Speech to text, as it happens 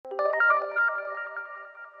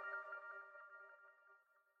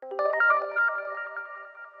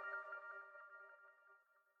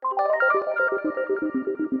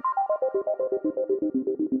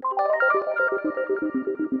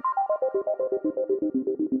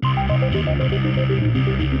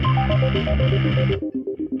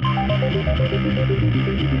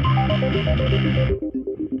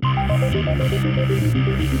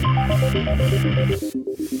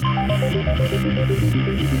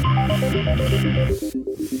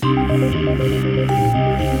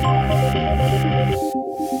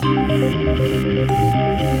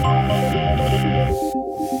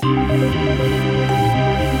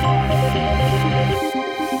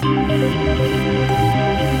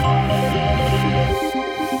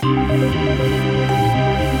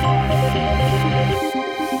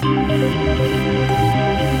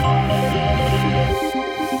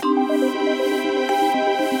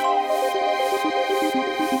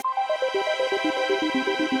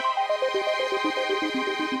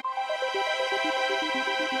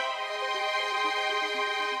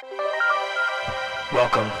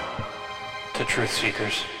Welcome to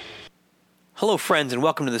TruthSeikers. Hello, friends, and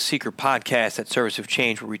welcome to the Seeker Podcast at Service of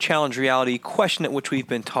Change, where we challenge reality, question at which we've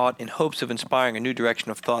been taught in hopes of inspiring a new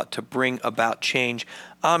direction of thought to bring about change.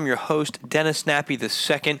 I'm your host, Dennis Snappy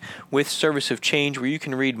II, with Service of Change, where you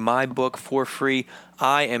can read my book for free,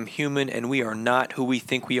 I Am Human and We Are Not Who We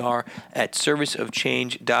Think We Are, at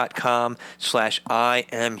serviceofchange.com/I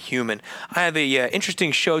Am Human. I have a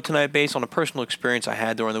interesting show tonight based on a personal experience I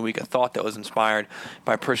had during the week, a thought that was inspired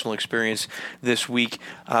by personal experience this week,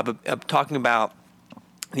 but I'm talking about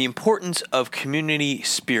the importance of community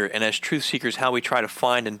spirit, and as truth seekers, how we try to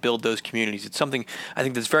find and build those communities. It's something I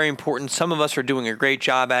think that's very important. Some of us are doing a great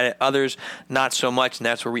job at it, others not so much, and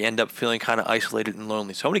that's where we end up feeling kind of isolated and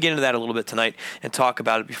lonely. So I'm going to get into that a little bit tonight and talk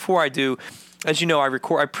about it. Before I do, as you know, I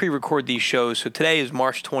pre-record these shows. So today is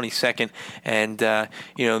March 22nd, and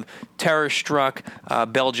terror struck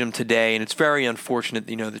Belgium today, and it's very unfortunate.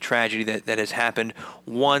 The tragedy that has happened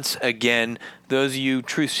once again. Those of you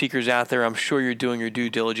truth seekers out there, I'm sure you're doing your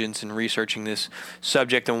due diligence in researching this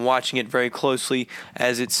subject and watching it very closely,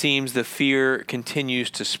 as it seems the fear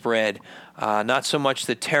continues to spread. Not so much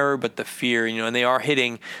the terror, but the fear. And they are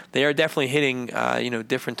definitely hitting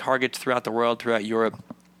different targets throughout the world, throughout Europe.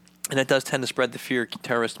 And that does tend to spread the fear.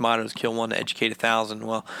 Terrorist mottos: kill one to educate 1,000.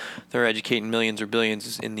 Well, they're educating millions or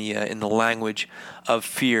billions in the language of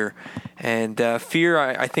fear. And fear,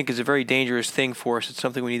 I think, is a very dangerous thing for us. It's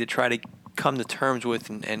something we need to try to come to terms with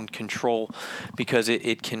and control, because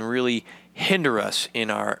it can really hinder us in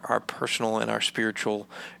our personal and our spiritual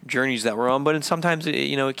journeys that we're on. But sometimes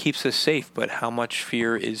it keeps us safe. But how much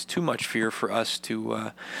fear is too much fear for us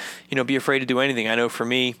to be afraid to do anything? I know for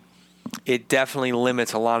me, it definitely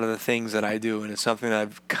limits a lot of the things that I do, and it's something that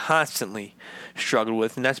I've constantly struggled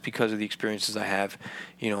with, and that's because of the experiences I have,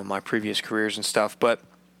 in my previous careers and stuff. But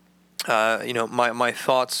my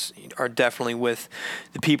thoughts are definitely with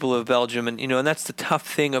the people of Belgium, and that's the tough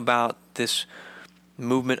thing about this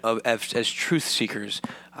movement as truth seekers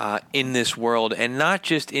in this world, and not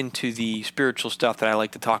just into the spiritual stuff that I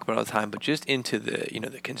like to talk about all the time, but just into the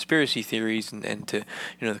the conspiracy theories and to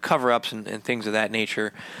the cover-ups and things of that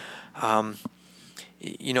nature. I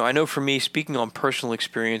know for me, speaking on personal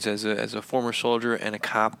experience as a former soldier and a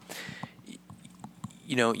cop,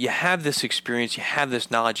 you have this experience, you have this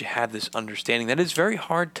knowledge, you have this understanding that is very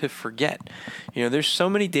hard to forget. There's so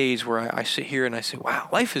many days where I sit here and I say, wow,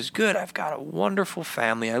 life is good. I've got a wonderful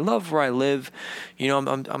family. I love where I live.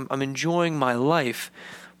 I'm enjoying my life.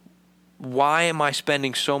 Why am I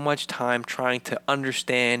spending so much time trying to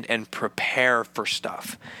understand and prepare for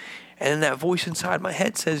stuff? And then that voice inside my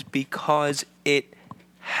head says, because it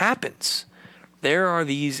happens. There are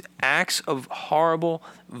these acts of horrible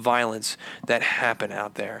violence that happen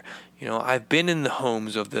out there. I've been in the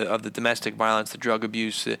homes of the domestic violence, the drug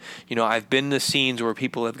abuse. I've been in the scenes where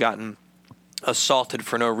people have gotten assaulted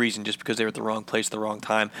for no reason, just because they were at the wrong place at the wrong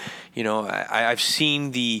time. I've seen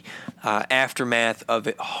the aftermath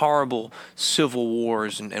of horrible civil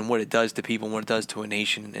wars and what it does to people and what it does to a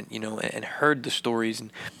nation, and heard the stories.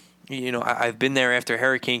 And I've been there after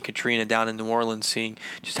Hurricane Katrina down in New Orleans, seeing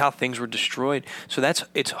just how things were destroyed. So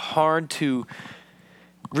it's hard to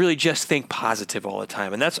really just think positive all the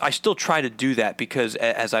time. And I still try to do that, because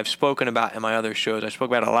as I've spoken about in my other shows, I spoke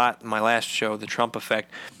about a lot in my last show, the Trump effect,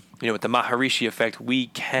 with the Maharishi effect, we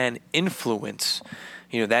can influence,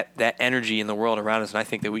 that energy in the world around us. And I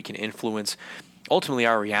think that we can influence ultimately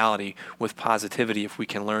our reality with positivity if we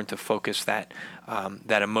can learn to focus that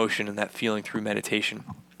emotion and that feeling through meditation.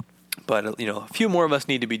 But, a few more of us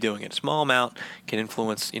need to be doing it. A small amount can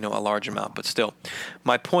influence, a large amount. But still,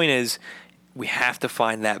 my point is, we have to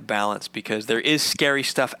find that balance, because there is scary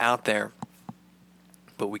stuff out there,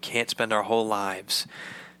 but we can't spend our whole lives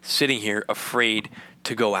sitting here afraid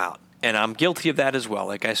to go out. And I'm guilty of that as well.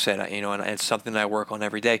 Like I said, and it's something that I work on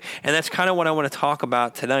every day. And that's kind of what I want to talk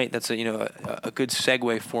about tonight. That's a good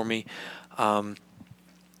segue for me. I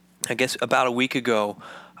guess about a week ago,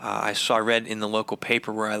 I read in the local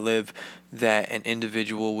paper where I live that an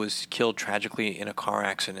individual was killed tragically in a car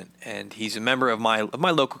accident, and he's a member of my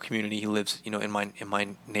local community. He lives, in my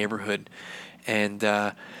neighborhood, and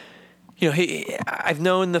I've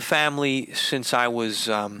known the family since I was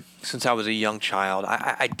a young child.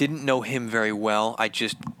 I didn't know him very well.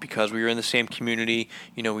 Because we were in the same community,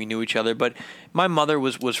 we knew each other. But my mother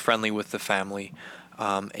was friendly with the family,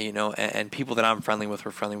 and people that I'm friendly with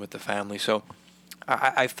were friendly with the family. So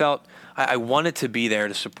I felt I wanted to be there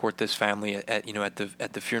to support this family at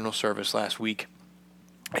the funeral service last week.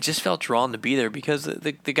 I just felt drawn to be there because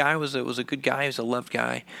the guy was a good guy. He was a loved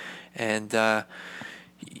guy, and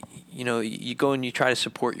you go and you try to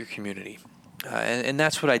support your community, and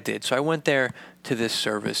that's what I did. So I went there to this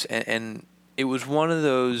service, and it was one of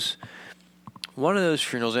those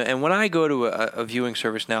funerals. And when I go to a viewing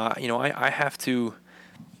service now, I have to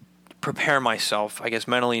prepare myself, I guess,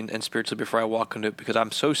 mentally and spiritually before I walk into it, because I'm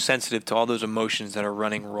so sensitive to all those emotions that are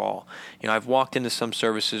running raw. I've walked into some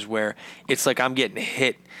services where it's like I'm getting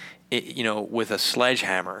hit, with a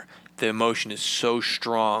sledgehammer. The emotion is so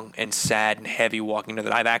strong and sad and heavy walking into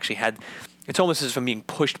that I've actually had, it's almost as if I'm being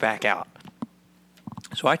pushed back out.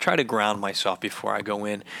 So I try to ground myself before I go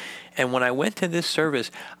in. And when I went to this service,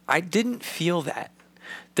 I didn't feel that.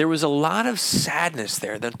 There was a lot of sadness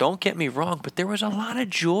there. Don't get me wrong, but there was a lot of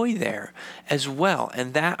joy there as well.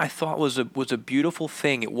 And that I thought was a beautiful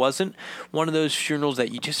thing. It wasn't one of those funerals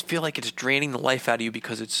that you just feel like it's draining the life out of you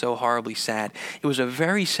because it's so horribly sad. It was a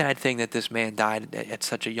very sad thing that this man died at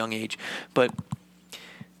such a young age. But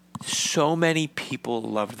so many people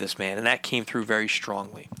loved this man, and that came through very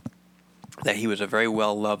strongly. That he was a very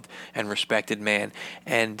well-loved and respected man.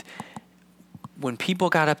 And when people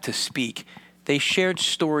got up to speak, they shared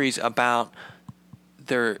stories about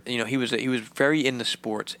he was very into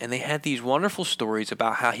sports, and they had these wonderful stories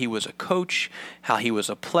about how he was a coach, how he was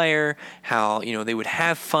a player, how, they would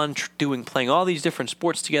have fun playing all these different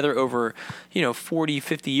sports together over, 40,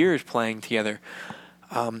 50 years playing together.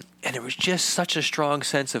 And there was just such a strong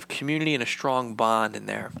sense of community and a strong bond in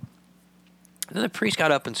there. And then the priest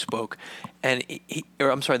got up and spoke, and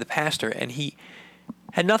the pastor, and he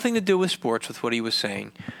had nothing to do with sports with what he was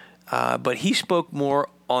saying. But he spoke more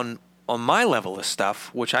on my level of stuff,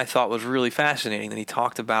 which I thought was really fascinating. That he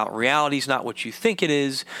talked about reality's not what you think it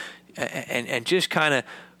is, and just kind of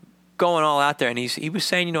going all out there. And he was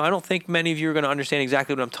saying, I don't think many of you are going to understand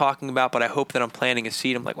exactly what I'm talking about, but I hope that I'm planting a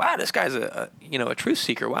seed. I'm like, wow, this guy's a truth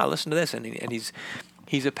seeker. Wow, listen to this. And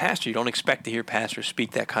he's a pastor. You don't expect to hear pastors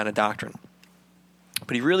speak that kind of doctrine.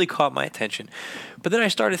 But he really caught my attention. But then I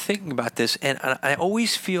started thinking about this, and I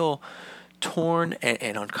always feel torn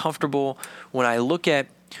and uncomfortable when I look at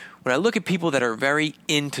people that are very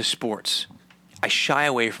into sports. I shy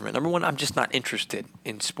away from it. Number one, I'm just not interested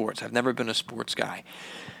in sports. I've never been a sports guy.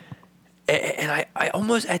 And I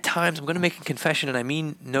almost, at times, I'm going to make a confession, and I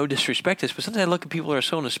mean no disrespect to this, but sometimes I look at people that are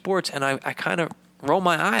so into sports, and I kind of roll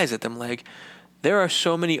my eyes at them like, there are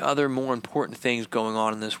so many other more important things going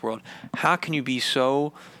on in this world. How can you be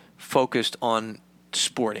so focused on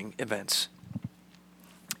sporting events?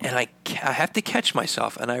 And I have to catch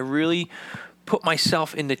myself, and I really put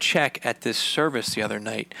myself into check at this service the other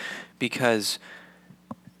night, because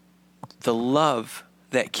the love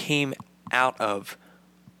that came out of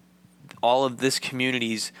all of this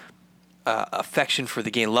community's affection for the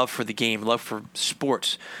game, love for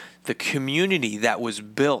sports, the community that was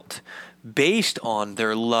built based on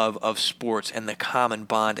their love of sports and the common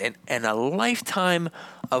bond and a lifetime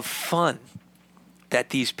of fun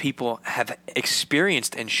that these people have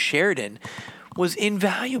experienced and shared in was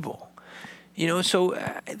invaluable. So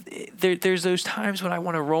there's those times when I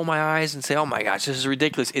want to roll my eyes and say, oh my gosh, this is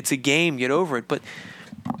ridiculous. It's a game, get over it. But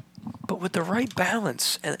with the right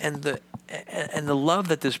balance and the love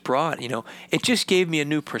that this brought, it just gave me a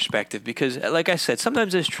new perspective, because like I said,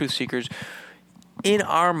 sometimes as truth seekers, in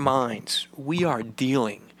our minds, we are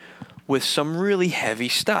dealing with some really heavy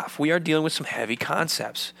stuff. We are dealing with some heavy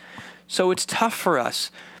concepts. So it's tough for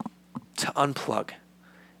us to unplug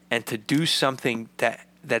and to do something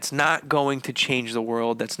that's not going to change the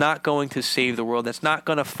world, that's not going to save the world, that's not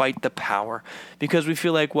going to fight the power, because we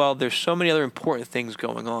feel like, well, there's so many other important things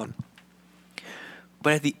going on.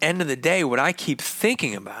 But at the end of the day, what I keep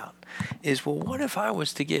thinking about is, well, what if I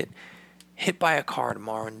was to get hit by a car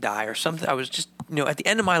tomorrow and die or something? I was just, at the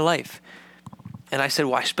end of my life, And I said,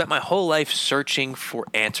 well, I spent my whole life searching for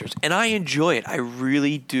answers. And I enjoy it. I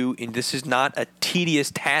really do. And this is not a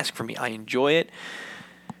tedious task for me. I enjoy it.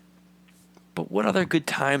 But what other good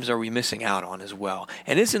times are we missing out on as well?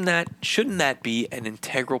 And shouldn't that be an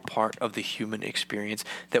integral part of the human experience,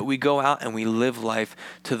 that we go out and we live life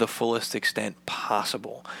to the fullest extent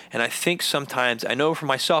possible? And I think sometimes, I know for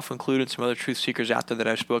myself included, some other truth seekers out there that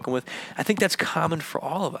I've spoken with, I think that's common for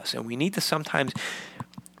all of us. And we need to sometimes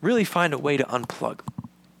really find a way to unplug.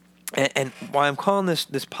 And why I'm calling this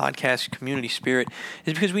podcast Community Spirit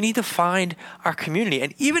is because we need to find our community.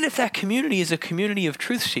 And even if that community is a community of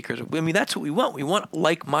truth seekers, I mean, that's what we want. We want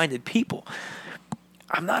like-minded people.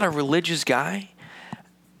 I'm not a religious guy,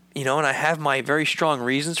 and I have my very strong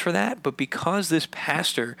reasons for that. But because this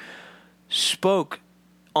pastor spoke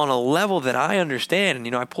on a level that I understand,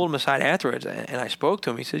 and, I pulled him aside afterwards and I spoke to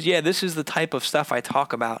him. He says, yeah, this is the type of stuff I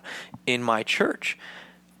talk about in my church.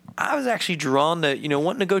 I was actually drawn to,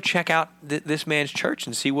 wanting to go check out this man's church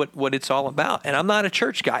and see what it's all about. And I'm not a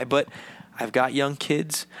church guy, but I've got young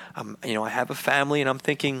kids. I have a family, and I'm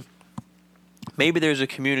thinking maybe there's a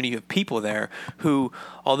community of people there who,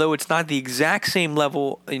 although it's not the exact same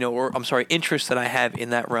level, interest that I have in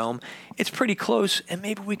that realm, it's pretty close, and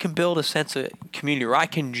maybe we can build a sense of community, or I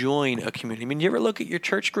can join a community. I mean, you ever look at your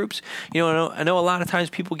church groups? I know a lot of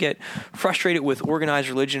times people get frustrated with organized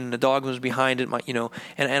religion and the dogmas behind it,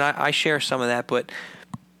 and I share some of that, but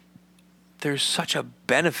there's such a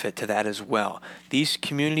benefit to that as well. These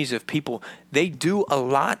communities of people, they do a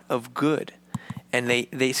lot of good. And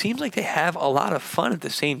they seem like they have a lot of fun at the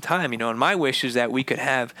same time, And my wish is that we could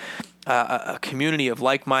have a community of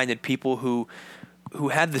like-minded people who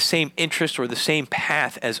have the same interest or the same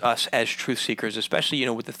path as us as truth seekers, especially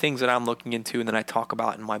with the things that I'm looking into and that I talk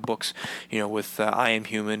about in my books, with I Am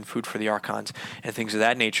Human, Food for the Archons, and things of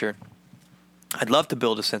that nature. I'd love to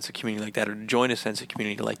build a sense of community like that, or to join a sense of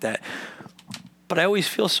community like that. But I always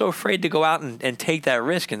feel so afraid to go out and take that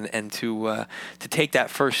risk and to take that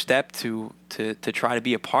first step to try to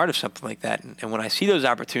be a part of something like that. And when I see those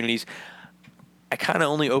opportunities, I kind of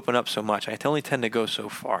only open up so much. I only tend to go so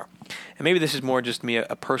far. And maybe this is more just me,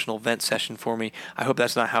 a personal vent session for me. I hope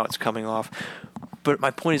that's not how it's coming off. But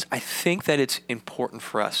my point is, I think that it's important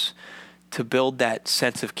for us to build that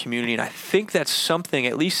sense of community. And I think that's something,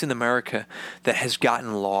 at least in America, that has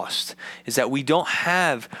gotten lost, is that we don't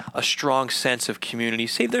have a strong sense of community.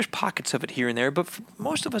 Say there's pockets of it here and there, but for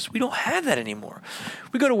most of us, we don't have that anymore.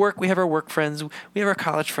 We go to work, we have our work friends, we have our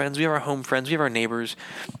college friends, we have our home friends, we have our neighbors.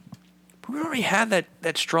 But we don't really have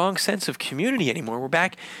that strong sense of community anymore. We're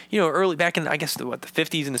back, early back in, I guess, the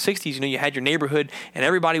 50s and the 60s, you had your neighborhood and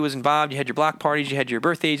everybody was involved. You had your block parties, you had your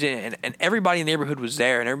birthdays, and everybody in the neighborhood was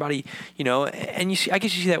there, and everybody, and I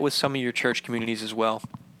guess you see that with some of your church communities as well.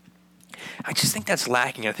 I just think that's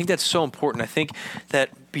lacking. I think that's so important. I think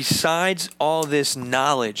that besides all this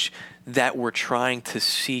knowledge that we're trying to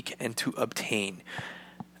seek and to obtain,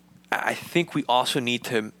 I think we also need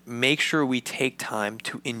to make sure we take time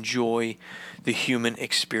to enjoy the human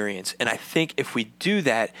experience. And I think if we do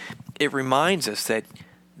that, it reminds us that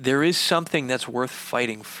there is something that's worth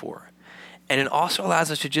fighting for. And it also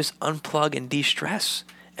allows us to just unplug and de-stress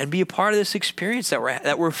and be a part of this experience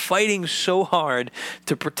that we're fighting so hard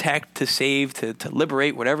to protect, to save, to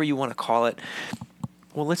liberate, whatever you want to call it.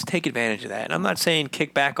 Well, let's take advantage of that. And I'm not saying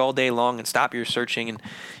kick back all day long and stop your searching, and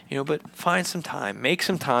but find some time, make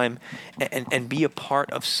some time, and be a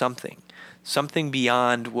part of something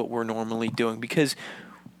beyond what we're normally doing, because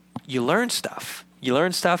you learn stuff. You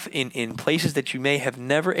learn stuff in places that you may have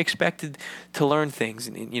never expected to learn things,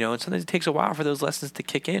 and sometimes it takes a while for those lessons to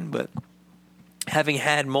kick in, but having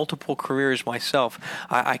had multiple careers myself,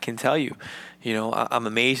 I can tell you, I'm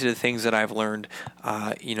amazed at the things that I've learned,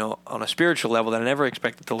 on a spiritual level that I never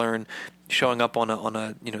expected to learn, showing up on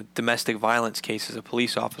a domestic violence case as a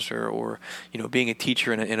police officer, or being a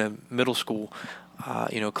teacher in a middle school,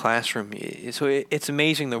 classroom. So it's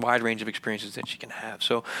amazing the wide range of experiences that you can have.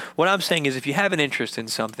 So what I'm saying is, if you have an interest in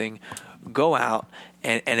something, go out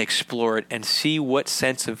and explore it and see what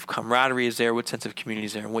sense of camaraderie is there, what sense of community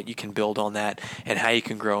is there, and what you can build on that, and how you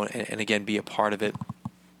can grow and again, be a part of it.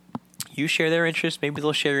 You share their interest, maybe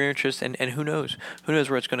they'll share your interest, and who knows? Who knows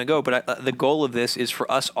where it's going to go? But the goal of this is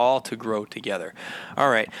for us all to grow together. All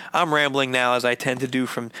right, I'm rambling now, as I tend to do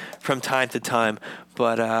from time to time,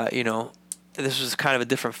 but, this was kind of a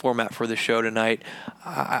different format for the show tonight.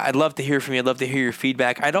 I'd love to hear from you. I'd love to hear your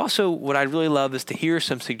feedback. What I'd really love is to hear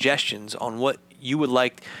some suggestions on what you would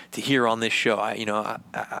like to hear on this show.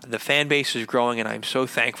 The fan base is growing, and I'm so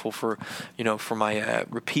thankful for my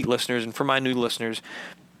repeat listeners and for my new listeners.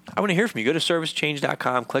 I want to hear from you. Go to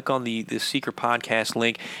servicechange.com, click on the Seeker podcast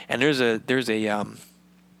link, and there's a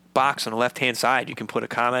box on the left-hand side. You can put a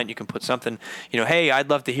comment. You can put something, hey, I'd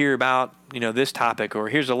love to hear about, this topic, or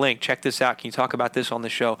here's a link. Check this out. Can you talk about this on the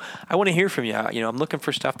show? I want to hear from you. I'm looking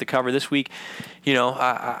for stuff to cover this week.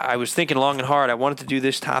 I was thinking long and hard. I wanted to do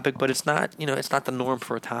this topic, but it's not, it's not the norm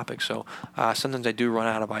for a topic. So sometimes I do run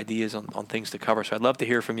out of ideas on things to cover. So I'd love to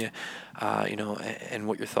hear from you, and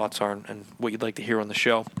what your thoughts are and what you'd like to hear on the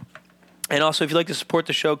show. And also, if you'd like to support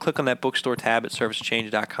the show, click on that bookstore tab at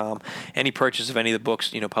servicechange.com. Any purchase of any of the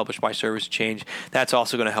books, published by Service Change, that's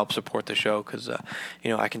also going to help support the show because,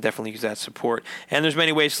 I can definitely use that support. And there's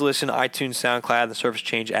many ways to listen: iTunes, SoundCloud, the Service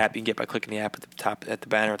Change app. You can get by clicking the app at the top, at the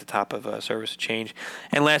banner at the top of Service Change.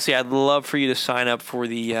 And lastly, I'd love for you to sign up for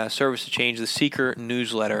the Service Change, the Seeker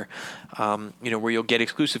newsletter. Where you'll get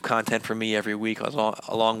exclusive content from me every week,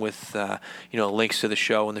 along with links to the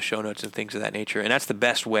show and the show notes and things of that nature. And that's the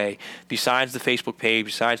best way. Besides the Facebook page,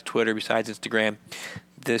 besides Twitter, besides Instagram,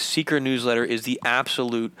 the Seeker newsletter is the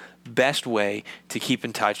absolute best way to keep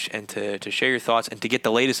in touch and to share your thoughts and to get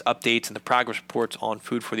the latest updates and the progress reports on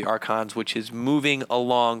Food for the Archons, which is moving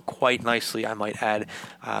along quite nicely, I might add.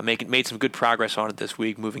 Made some good progress on it this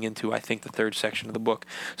week, moving into, I think, the third section of the book.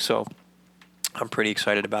 So I'm pretty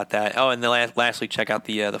excited about that. Oh, and then lastly, check out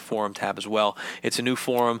the forum tab as well. It's a new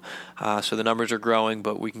forum, so the numbers are growing,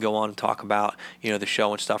 but we can go on and talk about the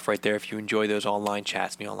show and stuff right there if you enjoy those online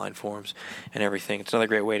chats and the online forums and everything. It's another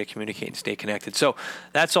great way to communicate and stay connected. So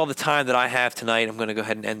that's all the time that I have tonight. I'm going to go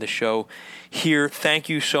ahead and end the show here. Thank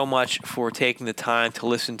you so much for taking the time to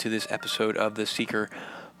listen to this episode of the Seeker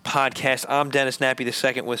podcast. I'm Dennis Nappy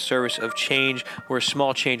II with Service of Change, where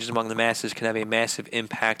small changes among the masses can have a massive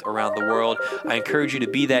impact around the world. I encourage you to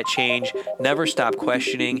be that change, never stop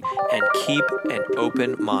questioning, and keep an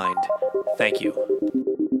open mind. Thank you.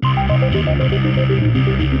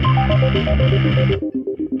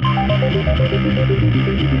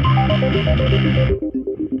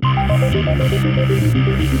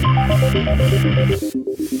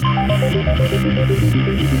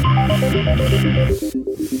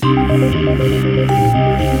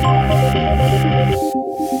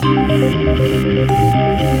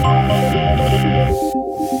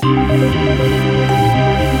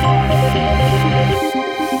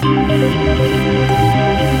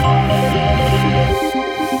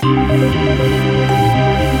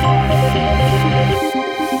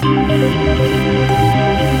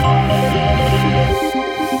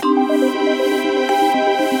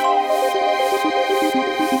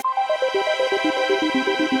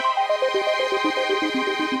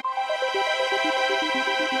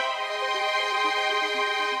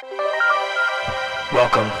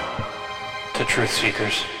 Welcome to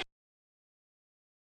TruthSeikers.